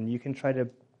want, and you can try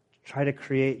to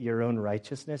create your own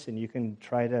righteousness, and you can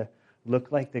try to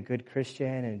look like the good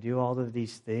Christian and do all of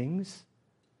these things.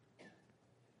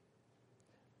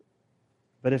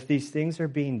 But if these things are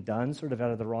being done sort of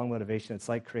out of the wrong motivation, it's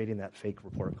like creating that fake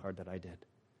report card that I did.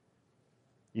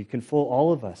 You can fool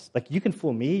all of us. Like, you can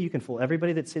fool me. You can fool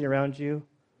everybody that's sitting around you.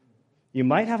 You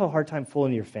might have a hard time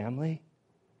fooling your family.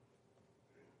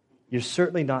 You're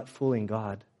certainly not fooling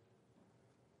God.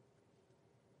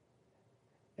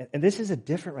 And this is a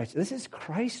different righteousness. This is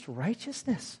Christ's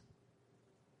righteousness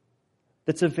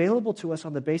that's available to us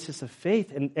on the basis of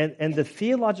faith. And the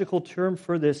theological term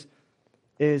for this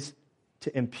is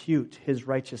to impute his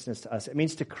righteousness to us. It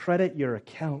means to credit your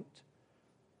account.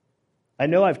 I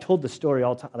know I've told the story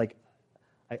all the time. Like,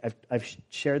 I've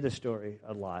shared the story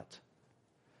a lot.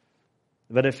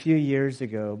 But a few years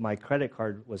ago, my credit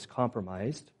card was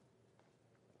compromised.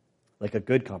 Like a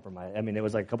good compromise. It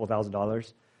was like a couple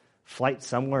 $1,000s. Flight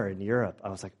somewhere in Europe.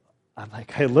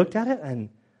 I looked at it and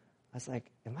I was like,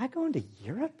 am I going to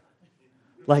Europe?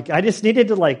 I just needed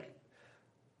to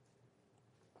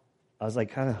I was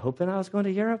kind of hoping I was going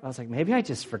to Europe. I was like, maybe I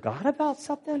just forgot about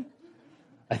something.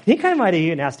 I think I might have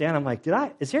even asked Ann, I'm like,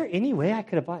 is there any way I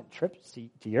could have bought trips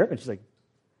to Europe? And she's like,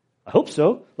 I hope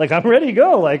so. I'm ready to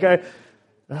go. And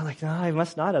I'm like, no, I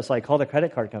must not have. So I called a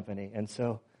credit card company. And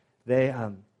so they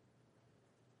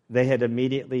had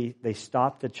immediately, they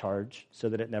stopped the charge so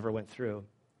that it never went through.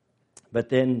 But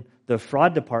then the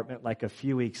fraud department, like a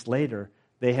few weeks later,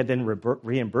 they had then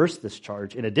reimbursed this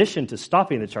charge in addition to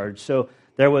stopping the charge. So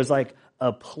there was like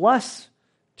a plus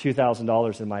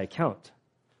 $2,000 in my account.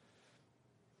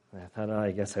 I thought,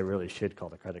 I guess I really should call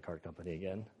the credit card company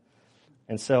again.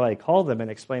 And so I called them and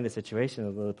explained the situation.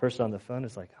 And the person on the phone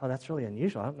is like, oh, that's really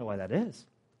unusual. I don't know why that is.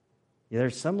 Yeah,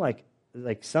 there's some like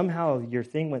somehow your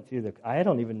thing went through I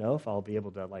don't even know if I'll be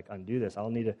able to like undo this. I'll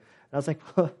need to. And I was like,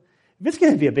 well, if it's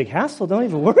going to be a big hassle, don't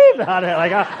even worry about it. I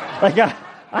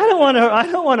don't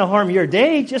want to harm your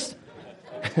day. Just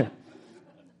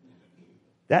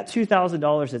that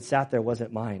 $2,000 that sat there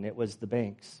wasn't mine. It was the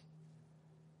bank's.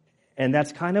 And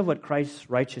that's kind of what Christ's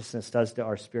righteousness does to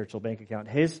our spiritual bank account.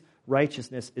 His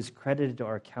righteousness is credited to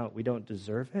our account. We don't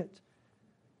deserve it.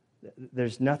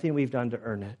 There's nothing we've done to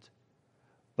earn it.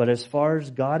 But as far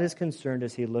as God is concerned,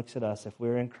 as he looks at us, if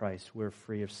we're in Christ, we're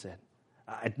free of sin.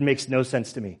 It makes no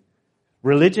sense to me.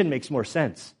 Religion makes more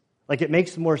sense. Like, it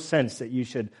makes more sense that you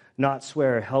should not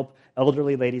swear, help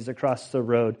elderly ladies across the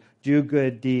road, do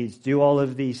good deeds, do all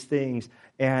of these things.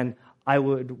 And I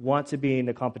would want to be in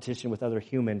a competition with other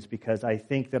humans because I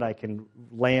think that I can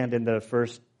land in the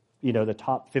first, the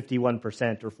top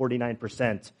 51% or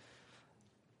 49%.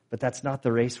 But that's not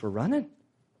the race we're running.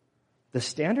 The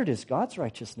standard is God's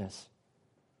righteousness.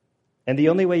 And the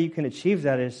only way you can achieve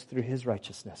that is through his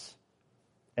righteousness.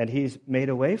 And he's made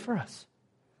a way for us.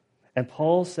 And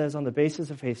Paul says, on the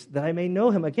basis of faith, that I may know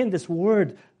him. Again, this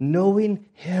word, knowing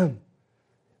him.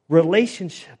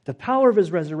 Relationship, the power of his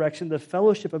resurrection, the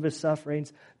fellowship of his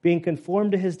sufferings, being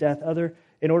conformed to his death,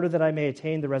 in order that I may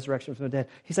attain the resurrection from the dead.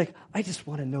 He's like, I just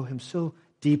want to know him so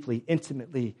deeply,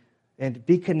 intimately, and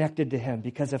be connected to him.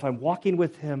 Because if I'm walking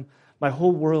with him, my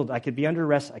whole world, I could be under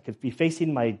arrest, I could be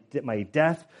facing my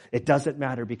death. It doesn't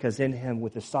matter, because in him,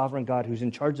 with the sovereign God who's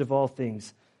in charge of all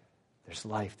things, there's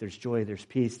life, there's joy, there's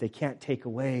peace. They can't take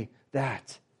away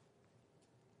that.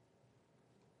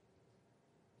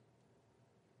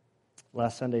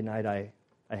 Last Sunday night, I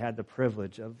had the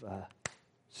privilege of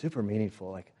super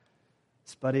meaningful,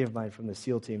 this buddy of mine from the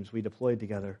SEAL teams, we deployed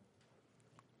together.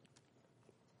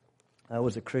 I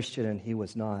was a Christian and he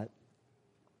was not.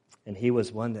 And he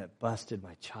was one that busted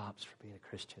my chops for being a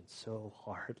Christian so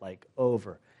hard,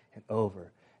 over and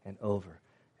over and over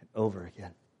and over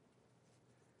again.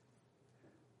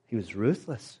 He was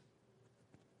ruthless.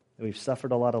 And we've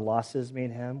suffered a lot of losses, me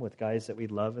and him, with guys that we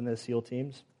love in the SEAL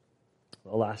teams.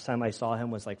 The last time I saw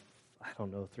him was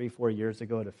 3-4 years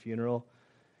ago at a funeral,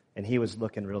 and he was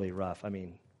looking really rough. I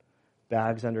mean,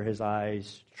 bags under his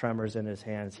eyes, tremors in his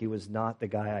hands. He was not the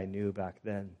guy I knew back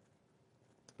then.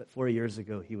 But 4 years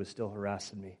ago, he was still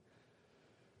harassing me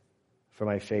for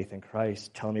my faith in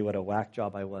Christ, telling me what a whack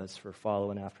job I was for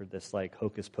following after this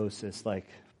hocus pocus,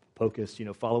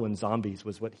 following zombies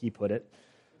was what he put it.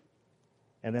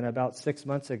 And then about 6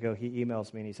 months ago, he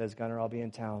emails me and he says, Gunnar, I'll be in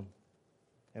town.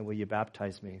 And will you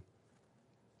baptize me?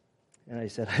 And I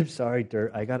said, I'm sorry,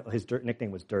 Dirt. His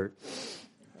nickname was Dirt.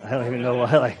 I don't even know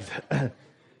why. And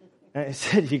I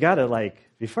said, you got to,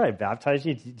 before I baptize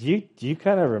you, do you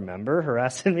kind of remember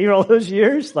harassing me all those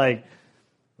years?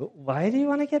 Why do you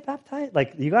want to get baptized?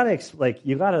 You got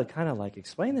to kind of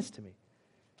explain this to me.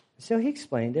 So he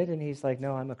explained it, and he's like,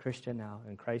 no, I'm a Christian now,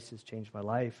 and Christ has changed my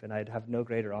life, and I'd have no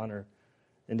greater honor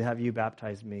than to have you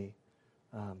baptize me.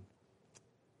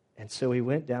 And so we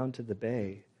went down to the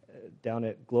bay, down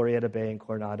at Glorieta Bay in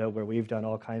Coronado, where we've done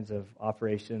all kinds of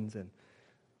operations.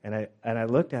 And I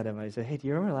looked at him. I said, hey, do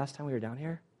you remember the last time we were down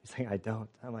here? He's like, I don't.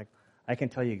 I'm like, I can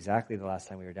tell you exactly the last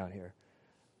time we were down here.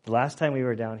 The last time we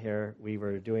were down here, we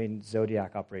were doing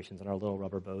Zodiac operations on our little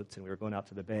rubber boats, and we were going out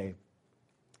to the bay.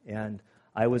 And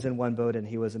I was in one boat, and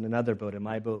he was in another boat, and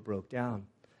my boat broke down.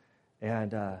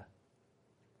 And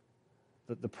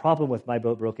the problem with my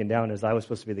boat broken down is I was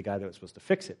supposed to be the guy that was supposed to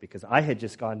fix it, because I had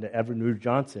just gone to Evinrude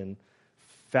Johnson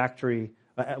factory,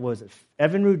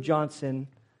 Evinrude Johnson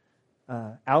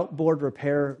outboard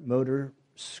repair motor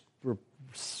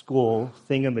school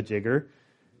thingamajigger,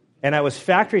 and I was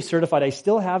factory certified. I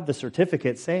still have the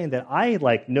certificate saying that I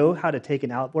know how to take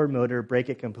an outboard motor, break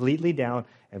it completely down,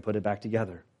 and put it back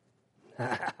together.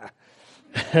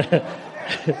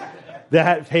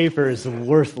 That paper is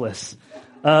worthless.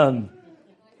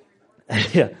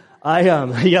 Yeah,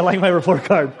 like my report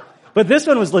card. But this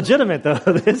one was legitimate, though.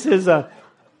 This is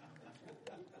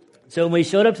So when we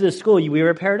showed up to the school, we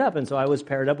were paired up, and so I was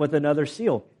paired up with another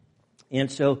SEAL.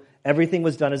 And so everything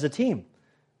was done as a team.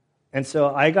 And so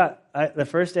the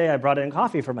first day I brought in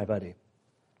coffee for my buddy.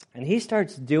 And he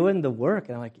starts doing the work,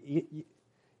 and I'm like, you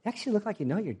actually look like you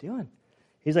know what you're doing.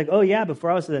 He's like, oh yeah,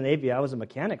 before I was in the Navy, I was a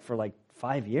mechanic for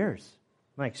 5 years.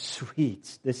 I'm like,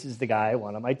 sweet, this is the guy I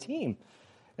want on my team.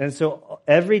 And so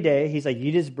every day, he's like,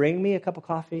 you just bring me a cup of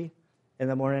coffee in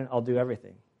the morning, I'll do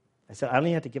everything. I said, I don't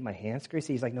even have to get my hands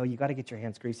greasy. He's like, no, you got to get your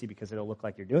hands greasy because it'll look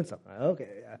like you're doing something. Like, okay,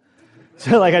 yeah.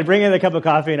 So like I'd bring in a cup of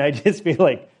coffee and I'd just be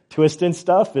like twisting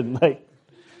stuff and like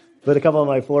put a couple on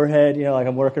my forehead, like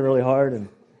I'm working really hard. And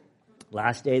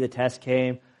last day the test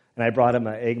came and I brought him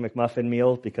an Egg McMuffin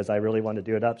meal because I really wanted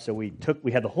to do it up. So we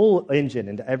had the whole engine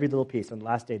into every little piece. And the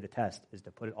last day of the test is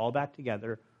to put it all back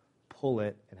together, pull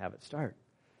it, and have it start.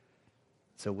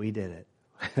 So we did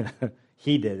it.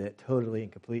 He did it totally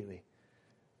and completely.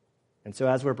 And so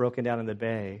as we're broken down in the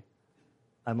bay,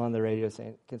 I'm on the radio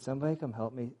saying, can somebody come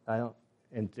help me?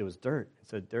 And it was Dirt. And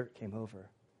so Dirt came over.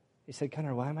 He said,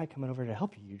 Gunnar, why am I coming over to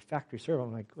help you? You factory serve.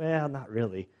 I'm like, well, not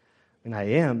really. I mean, I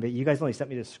am, but you guys only sent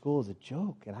me to school as a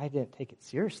joke, and I didn't take it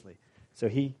seriously. So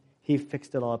he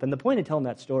fixed it all up. And the point of telling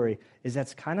that story is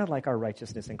that's kind of like our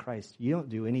righteousness in Christ. You don't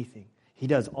do anything. He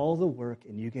does all the work,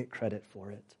 and you get credit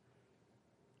for it.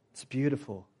 It's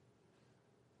beautiful.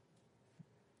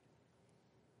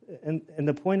 And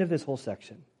the point of this whole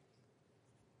section,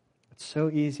 it's so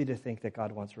easy to think that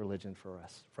God wants religion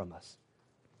from us.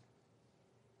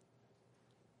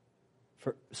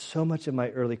 For so much of my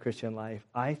early Christian life,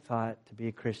 I thought to be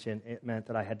a Christian, it meant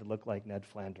that I had to look like Ned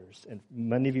Flanders. And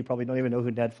many of you probably don't even know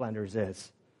who Ned Flanders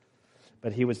is.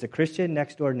 But he was the Christian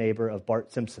next-door neighbor of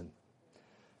Bart Simpson.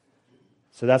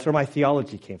 So that's where my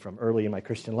theology came from early in my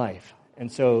Christian life.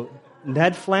 And so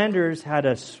Ned Flanders had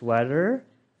a sweater.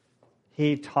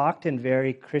 He talked in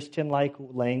very Christian-like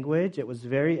language. It was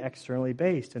very externally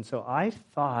based. And so I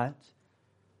thought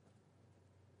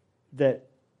that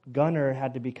Gunnar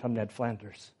had to become Ned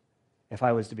Flanders if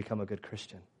I was to become a good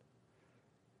Christian.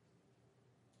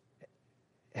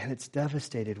 And it's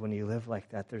devastated when you live like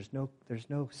that. There's no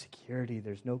security.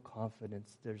 There's no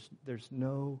confidence. There's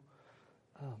no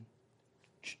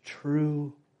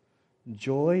true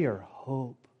joy or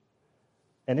hope.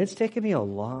 And it's taken me a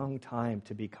long time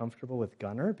to be comfortable with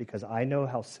Gunnar because I know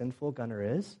how sinful Gunnar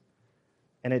is.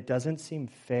 And it doesn't seem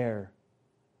fair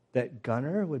that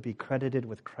Gunnar would be credited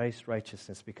with Christ's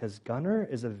righteousness because Gunnar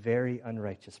is a very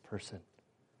unrighteous person.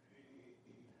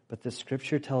 But the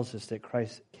scripture tells us that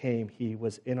Christ came. He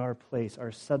was in our place,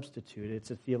 our substitute.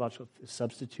 It's a theological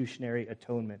substitutionary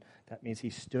atonement. That means he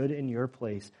stood in your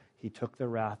place. He took the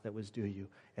wrath that was due you.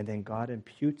 And then God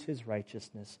imputes his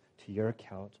righteousness to your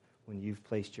account when you've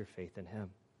placed your faith in him.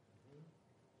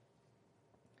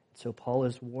 So Paul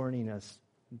is warning us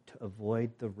to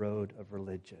avoid the road of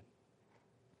religion.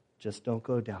 Just don't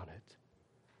go down it.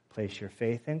 Place your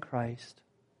faith in Christ.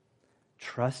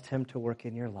 Trust him to work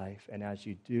in your life. And as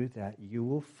you do that, you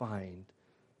will find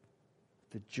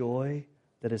the joy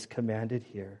that is commanded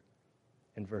here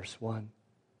in verse 1.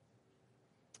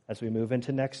 As we move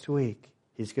into next week,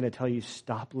 he's going to tell you,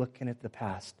 stop looking at the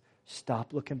past.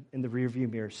 Stop looking in the rearview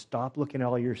mirror. Stop looking at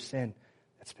all your sin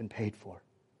that's been paid for.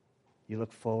 You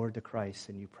look forward to Christ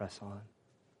and you press on.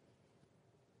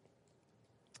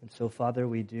 And so, Father,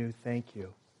 we do thank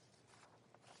you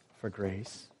for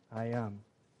grace.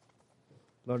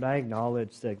 Lord, I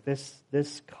acknowledge that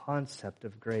this concept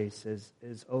of grace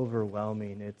is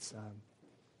overwhelming. It's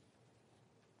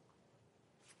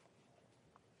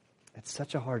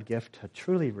such a hard gift to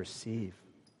truly receive.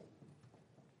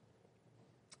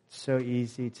 It's so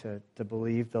easy to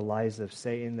believe the lies of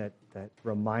Satan that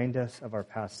remind us of our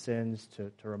past sins,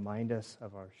 to remind us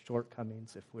of our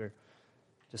shortcomings. If we're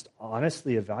just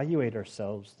honestly evaluate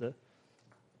ourselves, the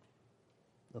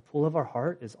pool of our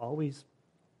heart is always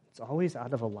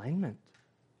out of alignment.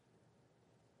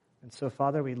 And so,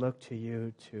 Father, we look to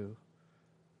you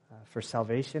for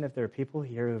salvation. If there are people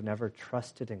here who have never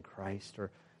trusted in Christ,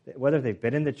 or whether they've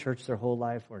been in the church their whole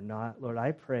life or not, Lord,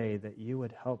 I pray that you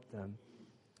would help them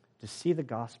to see the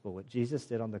gospel, what Jesus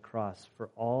did on the cross, for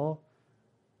all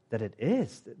that it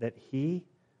is, that he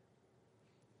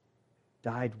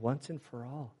died once and for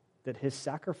all, that his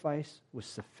sacrifice was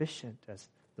sufficient, as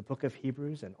the book of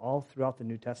Hebrews and all throughout the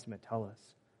New Testament tell us.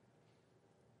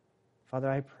 Father,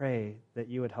 I pray that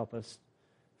you would help us,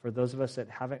 for those of us that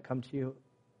haven't come to you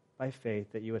by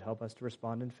faith, that you would help us to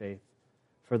respond in faith.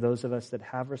 For those of us that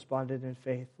have responded in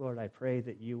faith, Lord, I pray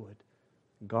that you would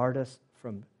guard us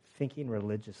from thinking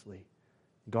religiously.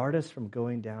 Guard us from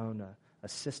going down a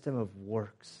system of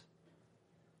works.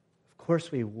 Of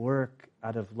course, we work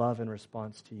out of love and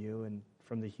response to you, and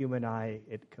from the human eye,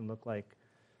 it can look like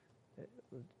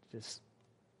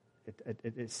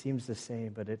it seems the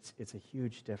same, but it's a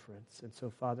huge difference. And so,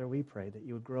 Father, we pray that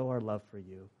you would grow our love for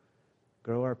you,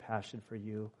 grow our passion for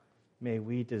you. May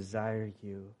we desire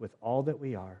you with all that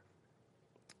we are.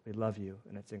 We love you,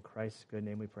 and it's in Christ's good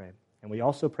name we pray. And we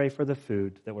also pray for the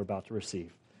food that we're about to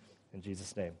receive. In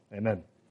Jesus' name, amen.